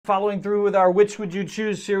Following through with our Which Would You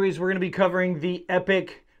Choose series, we're going to be covering the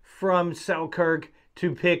Epic from Selkirk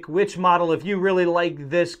to pick which model. If you really like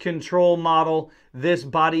this control model, this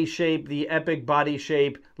body shape, the Epic body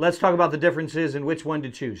shape, let's talk about the differences and which one to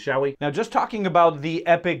choose, shall we? Now, just talking about the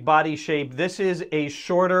Epic body shape, this is a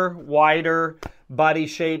shorter, wider body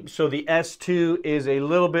shape. So the S2 is a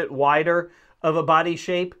little bit wider of a body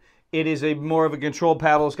shape. It is more of a control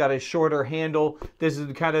paddle. It's got a shorter handle. This is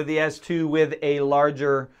kind of the S2 with a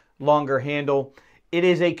larger, longer handle. It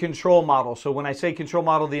is a control model. So when I say control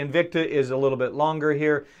model, the Invicta is a little bit longer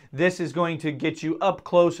here. This is going to get you up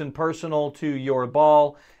close and personal to your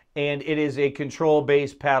ball, and it is a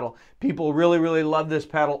control-based paddle. People really, really love this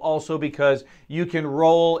paddle also because you can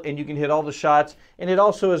roll and you can hit all the shots, and it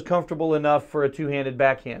also is comfortable enough for a two-handed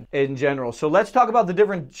backhand in general. So let's talk about the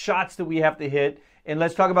different shots that we have to hit, and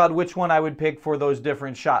let's talk about which one I would pick for those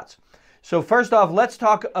different shots. So first off, let's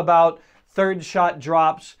talk about third shot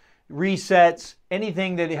drops, resets,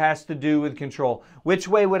 anything that has to do with control. Which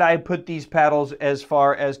way would I put these paddles as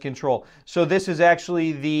far as control? So this is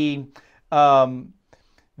actually the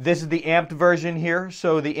this is the amped version here.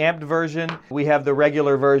 So the amped version, we have the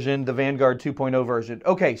regular version, the Vanguard 2.0 version.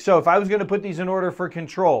 Okay, so if I was going to put these in order for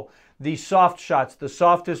control, the soft shots, the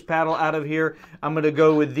softest paddle out of here, I'm going to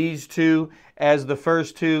go with these two as the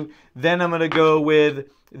first two. Then I'm going to go with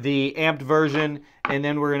the amped version, and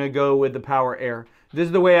then we're going to go with the Power Air. This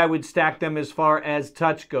is the way I would stack them as far as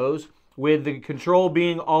touch goes, with the control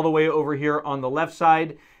being all the way over here on the left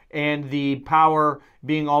side and the power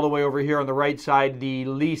being all the way over here on the right side, the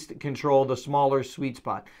least control, the smaller sweet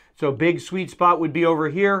spot. So big sweet spot would be over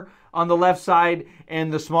here on the left side,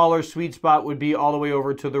 and the smaller sweet spot would be all the way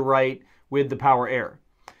over to the right with the Power Air.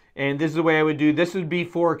 And this is the way I would do. This would be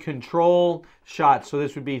for control shots. So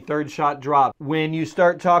this would be third shot drop. When you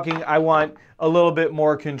start talking, I want a little bit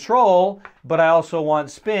more control, but I also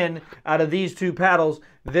want spin. Out of these two paddles,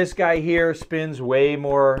 this guy here spins way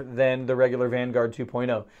more than the regular Vanguard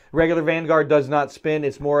 2.0. Regular Vanguard does not spin.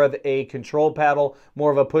 It's more of a control paddle,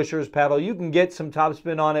 more of a pusher's paddle. You can get some top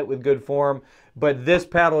spin on it with good form, but this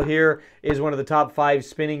paddle here is one of the top 5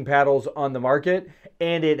 spinning paddles on the market,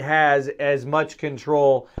 and it has as much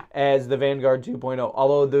control as the Vanguard 2.0.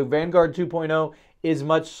 Although the Vanguard 2.0 is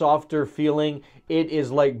much softer feeling, it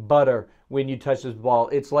is like butter when you touch this ball.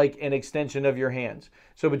 It's like an extension of your hands.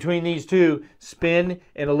 So between these two, spin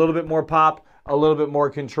and a little bit more pop, a little bit more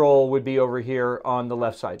control would be over here on the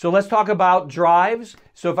left side. So let's talk about drives.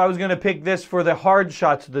 So if I was going to pick this for the hard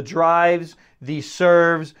shots, the drives, the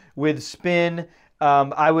serves with spin,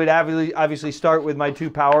 I would obviously start with my two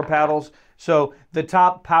power paddles. So the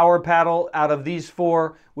top power paddle out of these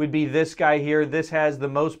 4 would be this guy here. This has the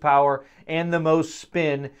most power and the most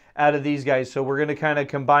spin out of these guys. So we're going to kind of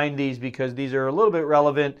combine these because these are a little bit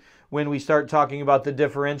relevant when we start talking about the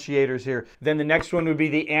differentiators here. Then the next one would be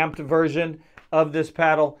the amped version of this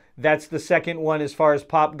paddle. That's the second one as far as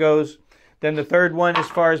pop goes. Then the third one as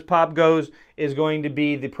far as pop goes is going to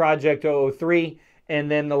be the Project 003. And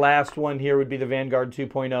then the last one here would be the Vanguard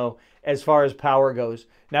 2.0 as far as power goes.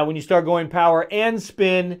 Now, when you start going power and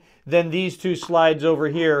spin, then these two slides over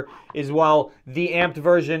here is, while the amped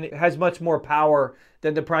version has much more power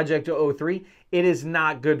than the Project 003, it is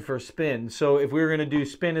not good for spin. So if we were going to do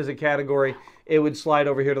spin as a category, it would slide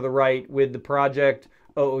over here to the right with the Project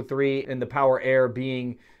 003 and the Power Air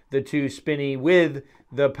being the two spinny with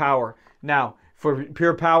the power. Now, for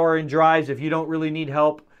pure power and drives, if you don't really need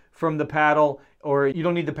help from the paddle, or you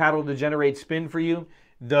don't need the paddle to generate spin for you,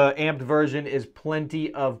 the amped version is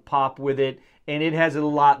plenty of pop with it, and it has a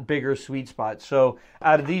lot bigger sweet spot. So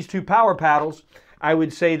out of these two power paddles, I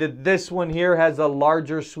would say that this one here has a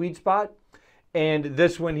larger sweet spot, and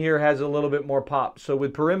this one here has a little bit more pop. So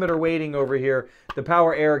with perimeter weighting over here, the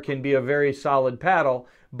Power Air can be a very solid paddle,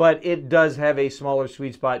 but it does have a smaller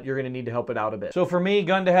sweet spot. You're going to need to help it out a bit. So for me,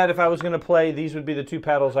 gun to head, if I was going to play, these would be the two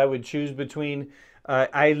paddles I would choose between.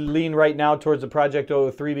 I lean right now towards the Project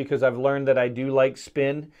 003 because I've learned that I do like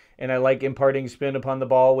spin, and I like imparting spin upon the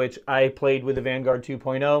ball, which I played with the Vanguard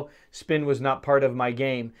 2.0. Spin was not part of my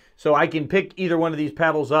game. So I can pick either one of these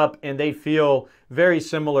paddles up, and they feel very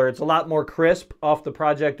similar. It's a lot more crisp off the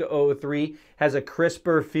Project 003, has a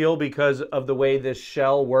crisper feel because of the way this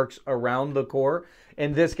shell works around the core.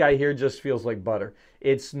 And this guy here just feels like butter.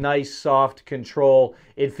 It's nice, soft control.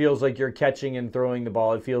 It feels like you're catching and throwing the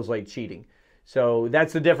ball. It feels like cheating. So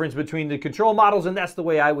that's the difference between the control models, and that's the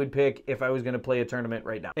way I would pick if I was going to play a tournament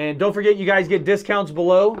right now. And don't forget, you guys get discounts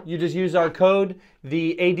below. You just use our code,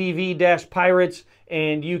 the ADV-Pirates,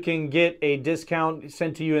 and you can get a discount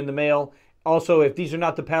sent to you in the mail. Also, if these are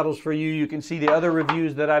not the paddles for you, you can see the other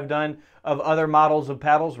reviews that I've done of other models of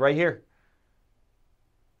paddles right here.